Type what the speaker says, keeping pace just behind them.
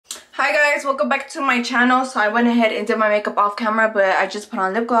Hi guys, welcome back to my channel. So I went ahead and did my makeup off camera, but I just put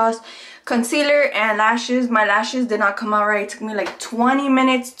on lip gloss, concealer, and lashes. My lashes did not come out right. It took me like 20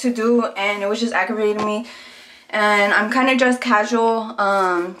 minutes to do, and it was just aggravating me. And I'm kind of dressed casual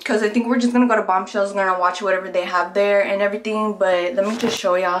because I think we're just gonna go to Bombshells. We're gonna watch whatever they have there and everything. But let me just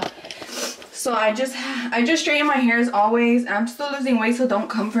show y'all. So I just straighten my hair as always. I'm still losing weight, so don't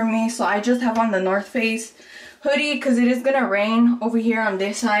come for me. So I just have on the North Face hoodie because it is gonna rain over here on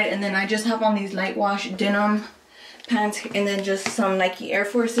this side, and then I just have on these light wash denim pants and then just some Nike Air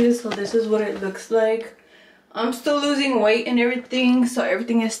Forces. So this is what it looks like. I'm still losing weight and everything, so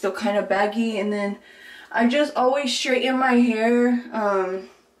everything is still kind of baggy. And then I just always straighten my hair.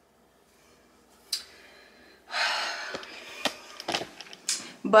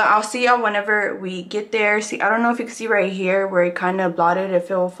 But I'll see y'all whenever we get there. See, I don't know if you can see right here where it kind of blotted if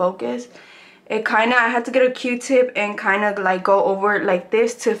it will focus. It kind of, I had to get a Q-tip and kind of like go over it like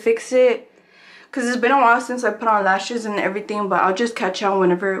this to fix it. Because it's been a while since I put on lashes and everything. But I'll just catch y'all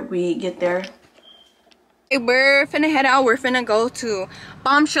whenever we get there. We're finna head out. We're finna go to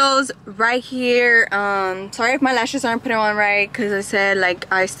Bombshells right here. Sorry if my lashes aren't put on right because I said like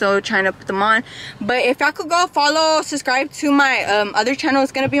I still trying to put them on. But if y'all could go follow, subscribe to my other channel.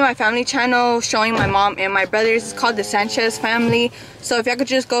 It's gonna be my family channel showing my mom and my brothers. It's called the Sanchez family. So if y'all could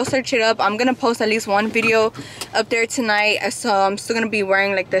just go search it up. I'm gonna post at least one video up there tonight. So I'm still gonna be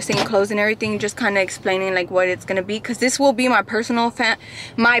wearing like the same clothes and everything, just kind of explaining like what it's gonna be, because this will be my personal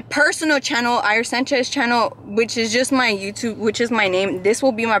channel, our Sanchez channel, which is just my YouTube, which is my name. This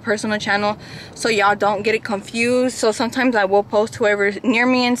will be my personal channel, so y'all don't get it confused. So sometimes I will post whoever's near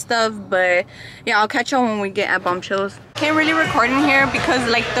me and stuff, but yeah, I'll catch y'all when we get at Bombshells. Can't really record in here because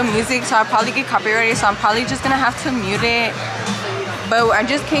like the music, so I'll probably get copyrighted, so I'm probably just gonna have to mute it. But I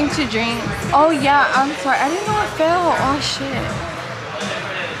just came to drink. Oh yeah, I'm sorry, I didn't know it fell. Oh shit.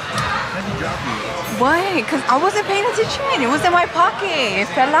 What? Because I wasn't paying attention. It was in my pocket. It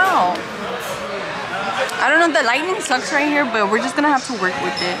fell out. I don't know, the lighting sucks right here, but we're just gonna have to work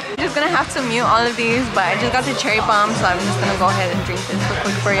with it. I'm just gonna have to mute all of these, but I just got the cherry bomb, so I'm just gonna go ahead and drink this real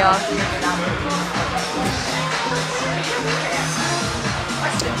quick for y'all.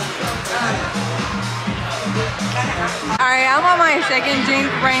 Alright, I'm on my second drink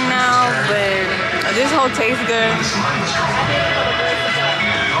right now, but this whole tastes good.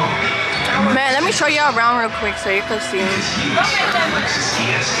 Man, let me show y'all around real quick so you can see. I'm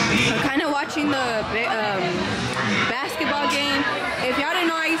kind of watching the basketball game. If y'all didn't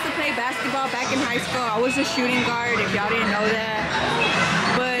know, I used to play basketball back in high school. I was a shooting guard, if y'all didn't know that.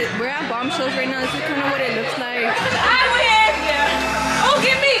 But we're at Bombshells right now. This is kind of what it looks like. I win! Oh,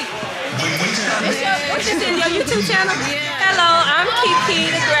 get me! What's this in your YouTube channel? Yeah. Hello, I'm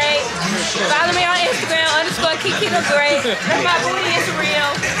Kiki the Great. Follow me on Instagram, _Kiki the Great. My booty is real.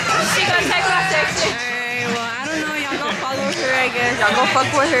 She gonna take my section. Alright, well, I don't know. Y'all go follow her, I guess. Y'all go fuck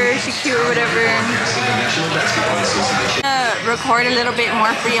with her. She cute or whatever. I'm gonna record a little bit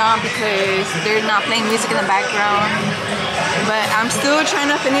more for y'all because they're not playing music in the background. But I'm still trying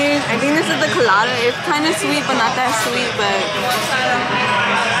to finish. I think this is the colada. It's kind of sweet, but not that sweet. But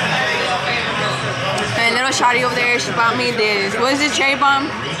and little shawty over there, she bought me this. What is it? Cherry bomb?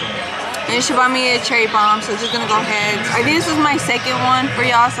 And she bought me a cherry bomb, so just gonna go ahead. I think this is my second one for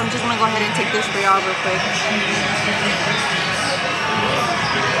y'all, so I'm just gonna go ahead and take this for y'all real quick.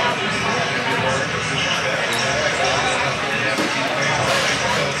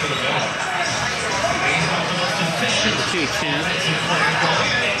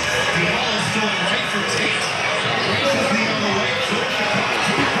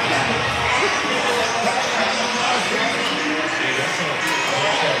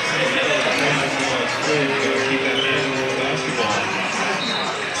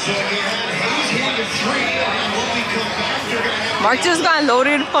 Mark just got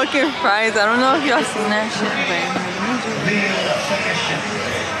loaded fucking fries. I don't know if y'all seen that shit, but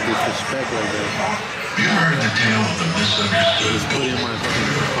disrespect like that. You heard the tale of the misunderstood. Just put in my fucking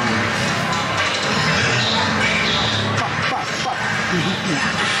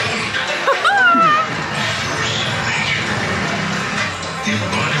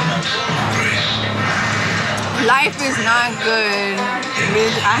life is not good.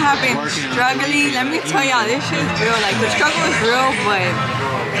 I have been struggling. Let me tell y'all, this shit is real. Like, the struggle is real, but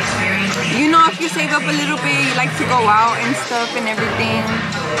you know, if you save up a little bit, you like to go out and stuff and everything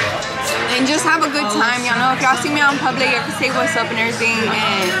and just have a good time. Y'all know, if y'all see me out in public, y'all can say what's up and everything.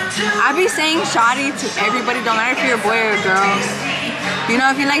 And I be saying shoddy to everybody, don't matter if you're a boy or a girl. You know,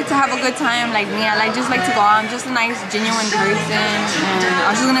 if you like to have a good time like me, I just like to go out. I'm just a nice, genuine person. And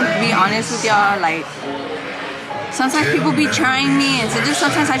I'm just gonna be honest with y'all, like, sometimes people be trying me, and so just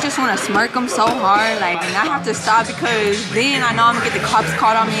sometimes I just want to smirk them so hard, like, and I have to stop because then I know I'm gonna get the cops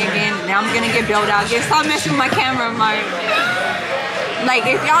called on me again, and I'm gonna get bailed out. Stop messing with my camera, Mark. Like,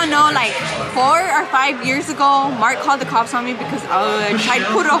 if y'all know, like 4 or 5 years ago, Mark called the cops on me because I tried to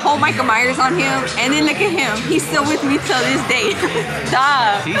put a whole Michael Myers on him, and then look at him, he's still with me till this day.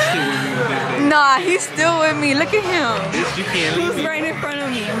 Stop. He's still with me with this day. Nah, he's still with me. Look at him. Bitch, you can't leave Who's me. right in front of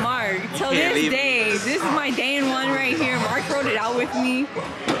me? Mark. Till can't this leave day. This is my day in one right here. Mark wrote it out with me.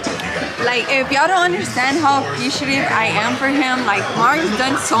 Like, if y'all don't understand how appreciative I am for him, like, Mark's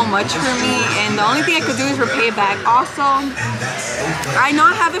done so much for me, and the only thing I could do is repay it back. Also, I know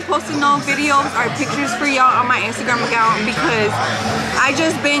I haven't posted no videos or pictures for y'all on my Instagram account because I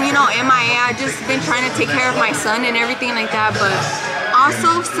just been, you know, MIA. I just been trying to take care of my son and everything like that. But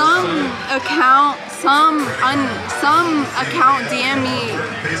also, some account DM me.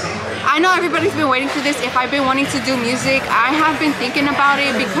 I know everybody's been waiting for this. If I've been wanting to do music, I have been thinking about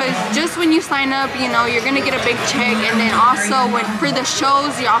it because just when you sign up, you know, you're gonna get a big check, and then also for the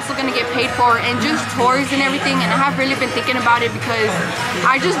shows, you're also gonna get paid for, and just tours and everything. And I have really been thinking about it because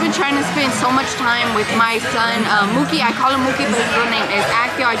I just been trying to spend so much time with my son, Mookie. I call him Mookie, but his real name is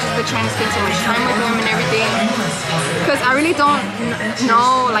Akio. I just been trying to spend so much time with him and everything because I really don't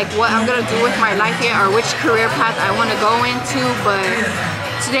know like what I'm gonna do with my life yet or which career path I want to go into. But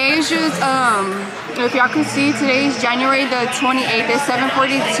today is just if y'all can see, today is January the 28th. It's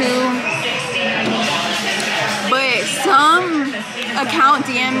 7:42. But some account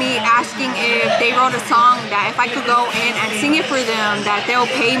DM me asking if they wrote a song that if I could go in and sing it for them, that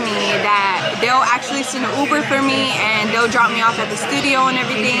they'll pay me, that they'll actually send an Uber for me, and they'll drop me off at the studio and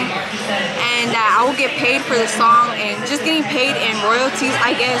everything, and that I will get paid for the song, and just getting paid in royalties,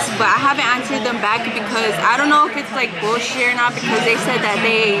 I guess. But I haven't answered them back because I don't know if it's like bullshit or not, because they said that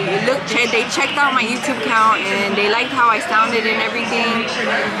they checked out my YouTube account and they liked how I sounded and everything,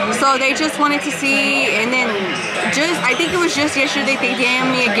 so they just wanted to see. And then I think it was just yesterday they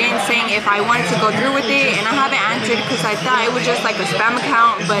DM'd me again saying if I wanted to go through with it, and I haven't answered because I thought it was just like a spam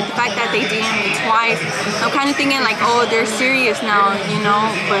account. But the fact that they DM'd me twice, I'm kind of thinking like, oh, they're serious now, you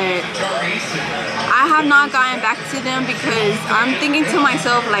know. But I have not gotten back to them because I'm thinking to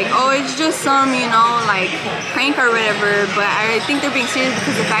myself like, oh, it's just some, you know, like prank or whatever. But I think they're being serious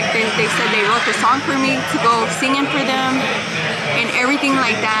because the fact that they said they wrote the song for me to go singing for them and everything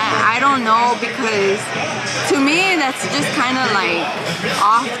like that. I don't know, because to me that's just kind of like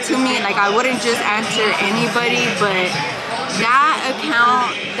off to me. Like, I wouldn't just answer anybody. But that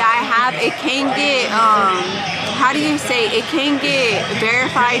account that I have, it can get how do you say, it can get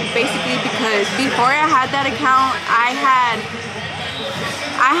verified basically, because before I had that account, I had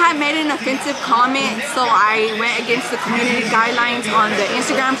made an offensive comment, so I went against the community guidelines on the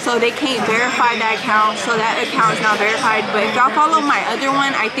Instagram, so they can't verify that account, so that account is not verified. But if y'all follow my other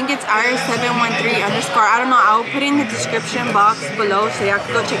one, I think it's R713_, I don't know, I'll put it in the description box below so y'all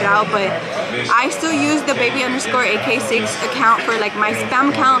can go check it out. But I still use the baby_AK6 account for like my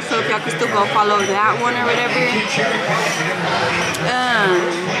spam account, so if y'all can still go follow that one or whatever.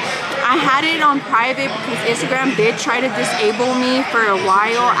 I had it on private because Instagram did try to disable me for a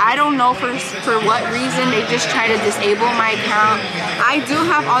while. I don't know for what reason they just try to disable my account. I do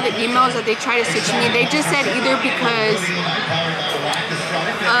have all the emails that they try to switch me. They just said either because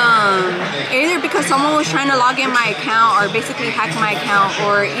someone was trying to log in my account or basically hack my account,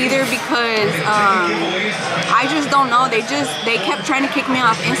 or either because I just don't know. They kept trying to kick me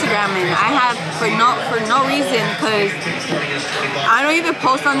off Instagram, and I have for no reason, because I don't even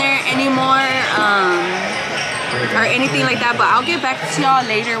post on there anymore or anything like that. But I'll get back to y'all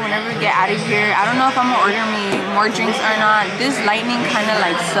later whenever we get out of here. I don't know if I'm gonna order me more drinks or not. This lightning kind of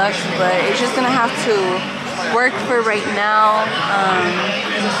like sucks, but it's just gonna have to work for right now.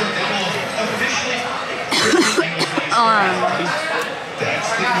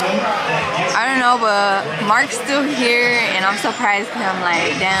 I don't know, but Mark's still here, and I'm surprised because I'm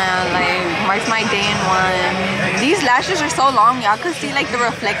like, damn, like Mark's my day in one. These lashes are so long, y'all could see like the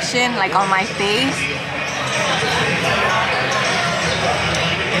reflection like on my face.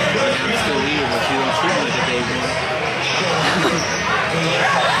 I'm still here, but you don't treat me like a day one.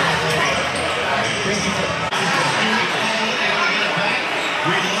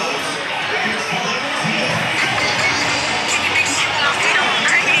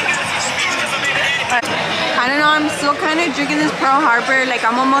 I don't know, I'm still kind of drinking this Pearl Harbor. Like,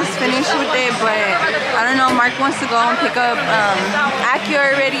 I'm almost finished with it, but I don't know, Mark wants to go and pick up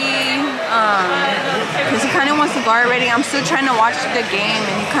Acura already, because he kind of wants to go already. I'm still trying to watch the game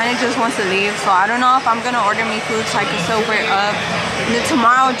and he kind of just wants to leave. So I don't know if I'm gonna order me food so I can sober up. And then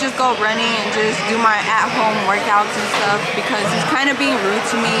tomorrow I'll just go running and just do my at-home workouts and stuff because he's kind of being rude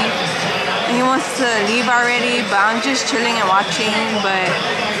to me. And he wants to leave already, but I'm just chilling and watching. But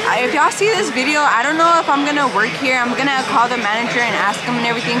if y'all see this video, I don't know if I'm gonna work here. I'm gonna call the manager and ask him and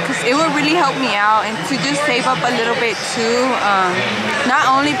everything because it will really help me out and to just save up a little bit too. Not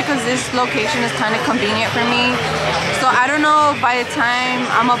only because this location is kind of convenient for me, so I don't know if by the time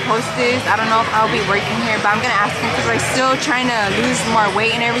I'm gonna post this, I don't know if I'll be working here, but I'm gonna ask him because I'm still trying to lose more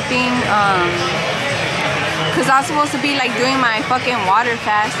weight and everything. Because I was supposed to be like doing my fucking water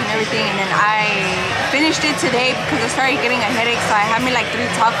fast and everything, and then I finished it today because I started getting a headache, so I had me like 3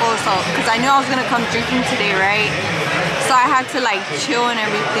 tacos, so because I knew I was gonna come drinking today, right? So I had to like chill and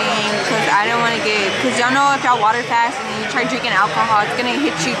everything because I didn't want to get, because y'all know if y'all water fast and you try drinking alcohol, it's gonna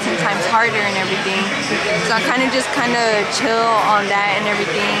hit you 10 times harder and everything. So I kind of chill on that and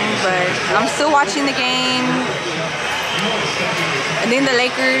everything, but I'm still watching the game. I think the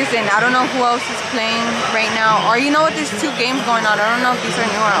Lakers and I don't know who else is playing right now. Or you know what, there's 2 games going on. I don't know if these are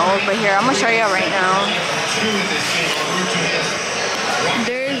new or old, but here, I'm gonna show you right now.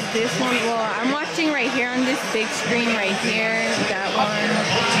 There's this one. Well, I'm watching right here on this big screen right here. That one.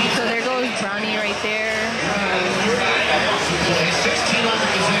 So there goes Brownie right there.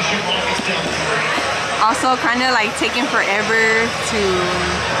 Also kind of like taking forever to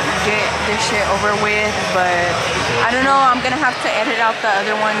get this shit over with, but I don't know, I'm gonna have to edit out the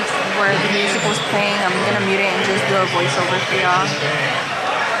other ones where the music was playing. I'm gonna mute it and just do a voiceover for y'all.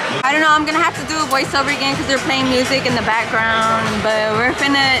 I don't know, I'm gonna have to do a voiceover again because they're playing music in the background, but we're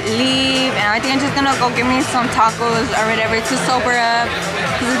finna leave and I think I'm just gonna go get me some tacos or whatever to sober up,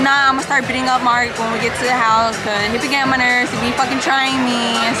 because if not, I'm gonna start beating up Mark when we get to the house because he be getting on my nerves, he be fucking trying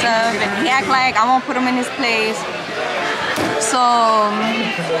me and stuff, and he act like I won't put him in his place. So I'm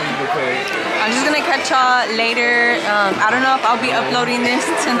just gonna catch y'all later. I don't know if I'll be uploading this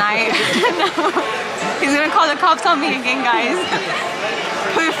tonight. He's gonna call the cops on me again, guys.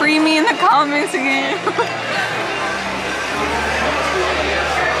 Put free me in the comments again.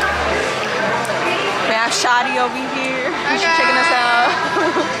 We have Shadi over here. She's checking us out.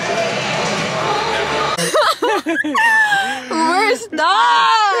 We're stuck.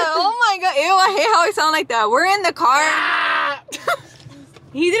 Oh my god. Ew, I hate how he sounds like that. We're in the car.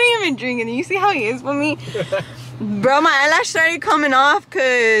 He didn't even drink it. You see how he is with me? Bro, my eyelash started coming off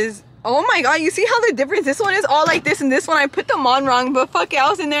because, oh my god, you see how the difference? This one is all like this and this one I put them on wrong, but fuck it, I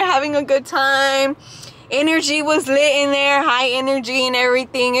was in there having a good time. Energy was lit in there, high energy and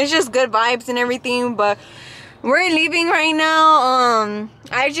everything. It's just good vibes and everything, but we're leaving right now.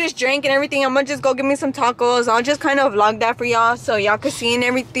 I just drank and everything. I'm gonna just go get me some tacos. I'll just kind of vlog that for y'all so y'all can see and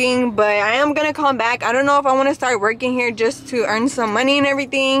everything, but I am gonna come back. I don't know if I want to start working here just to earn some money and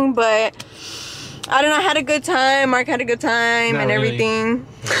everything, but I don't know. I had a good time. Mark had a good time. Not and really. Everything.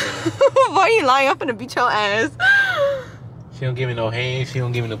 Why are you lying? I'm gonna beat your ass. She don't give me no hand. She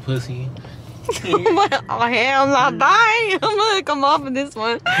don't give me no pussy. Oh hell no, bye. I'm gonna come off of this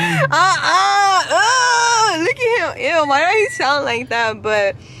one. Look at him. Ew, why do he sound like that?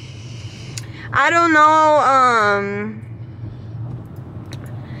 But I don't know.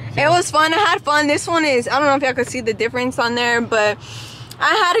 It was fun. I had fun. This one is, I don't know if y'all could see the difference on there, but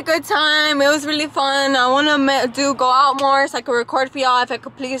I had a good time. It was really fun. I want to go out more so I could record for y'all. If I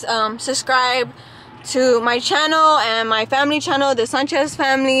could please subscribe to my channel and my family channel, the Sanchez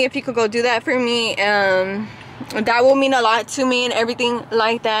family. If you could go do that for me, that will mean a lot to me and everything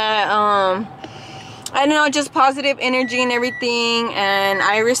like that. I don't know, just positive energy and everything, and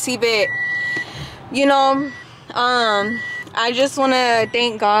I receive it, you know. I just want to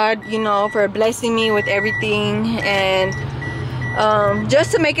thank God, you know, for blessing me with everything, and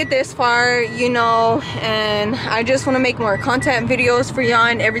just to make it this far, you know. And I just want to make more content videos for y'all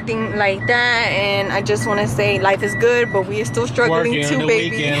and everything like that. And I just want to say life is good, but we are still struggling working too,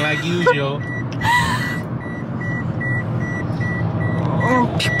 baby. Weekend like usual.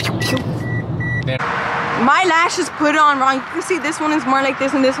 My lashes put on wrong. You can see this one is more like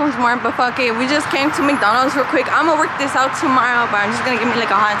this and this one's more, but fuck it. We just came to McDonald's real quick. I'm gonna work this out tomorrow, but I'm just gonna give me like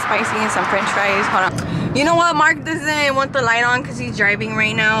a hot and spicy and some french fries. Hold on. You know what? Mark doesn't want the light on because he's driving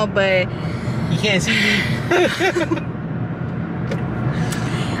right now, but you can't see me.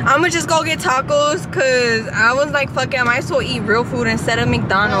 I'm gonna just go get tacos because I was like, fuck it, I might as well eat real food instead of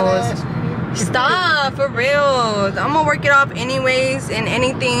McDonald's. Stop, for real. I'm gonna work it off anyways and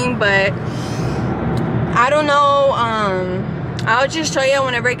anything, but I don't know. I'll just show you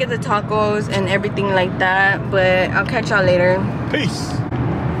whenever I get the tacos and everything like that, but I'll catch y'all later. Peace.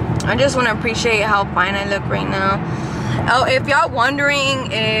 I just want to appreciate how fine I look right now. Oh, if y'all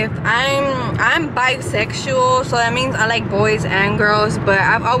wondering if I'm bisexual, so that means I like boys and girls, but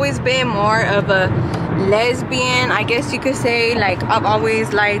I've always been more of a lesbian, I guess you could say. Like, I've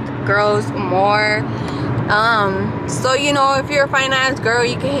always liked girls more. So, you know, if you're a fine ass girl,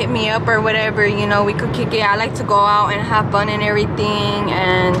 you can hit me up or whatever, you know, we could kick it. I like to go out and have fun and everything,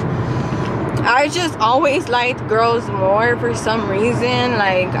 and I just always liked girls more for some reason.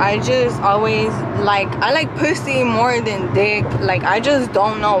 Like, I just always like, I like pussy more than dick. Like, I just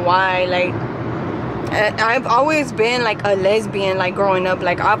don't know why. Like, I've always been like a lesbian, like growing up.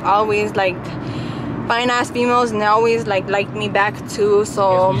 Like, I've always liked fine ass females, and they always like liked me back too.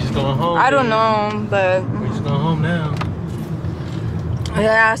 So we just going home, I don't know, but we just going home now.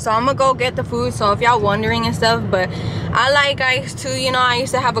 Yeah, so I'm gonna go get the food. So if y'all wondering and stuff, but I like guys too, you know. I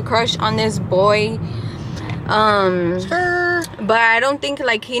used to have a crush on this boy, but I don't think,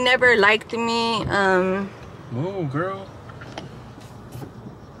 like, he never liked me. Move, girl.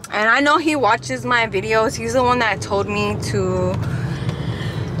 And I know he watches my videos. He's the one that told me to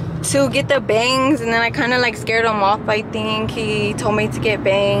get the bangs, and then I kind of like scared him off. I think he told me to get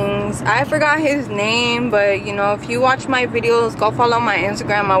bangs. I forgot his name, but you know, if you watch my videos, go follow my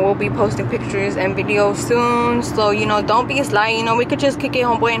Instagram. I will be posting pictures and videos soon, so you know, don't be sly. You know, we could just kick it,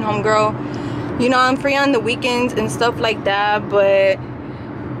 homeboy and homegirl. You know, I'm free on the weekends and stuff like that. But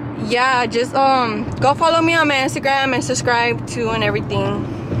yeah, just go follow me on my Instagram and subscribe to and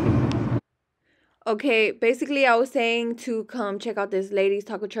everything. Okay, basically I was saying to come check out this lady's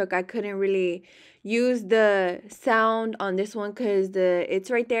taco truck. I couldn't really use the sound on this one because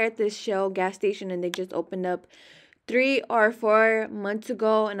it's right there at this Shell gas station, and they just opened up 3 or 4 months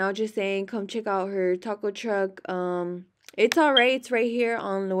ago. And I was just saying, come check out her taco truck. It's alright. It's right here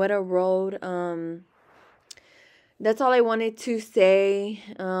on Loetta Road. That's all I wanted to say.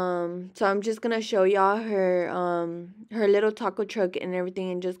 So I'm just gonna show y'all her little taco truck and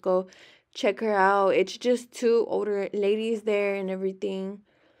everything, and just go check her out. It's just 2 older ladies there and everything.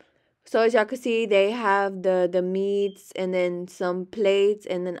 So as y'all can see, they have the meats and then some plates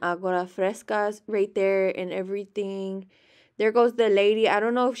and then agua frescas right there and everything. There goes the lady. I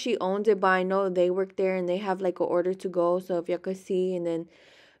don't know if she owns it, but I know they work there and they have like an order to go. So if y'all could see, and then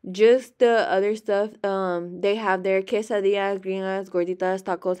just the other stuff, they have their quesadillas, gringas, gorditas,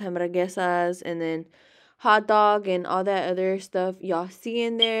 tacos, hamburguesas, and then hot dog and all that other stuff y'all see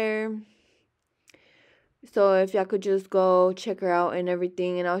in there. So if y'all could just go check her out and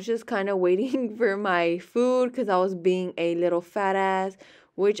everything. And I was just kind of waiting for my food because I was being a little fat ass,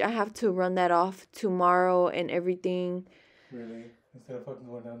 which I have to run that off tomorrow and everything. Really? Instead of fucking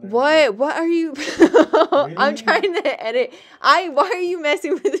going down there. What are you? Really? I'm trying to edit. Why are you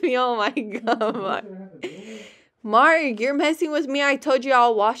messing with me? Oh my god, Mark, you're messing with me. I told you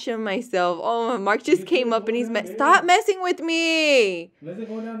I'll wash him myself. Oh, Mark just came up and he's stop messing with me.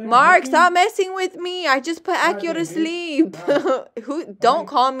 Mark, stop messing with me. I just put Akio to sleep. Who? Don't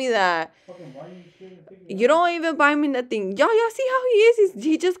call me that. You don't even buy me nothing. Y'all see how he is?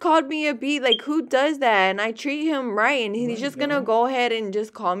 He just called me a beat. Like, who does that? And I treat him right, and he's just gonna go ahead and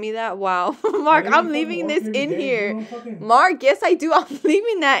just call me that. Wow. Mark, I'm leaving this in here. Mark, yes I do. I'm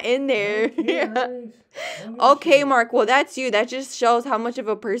leaving that in there. Okay, Mark. Well, that's you. That just shows how much of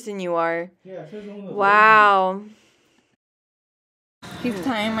a person you are. Wow. He's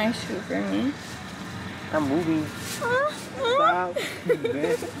tying my shoe for me. I'm moving. Stop.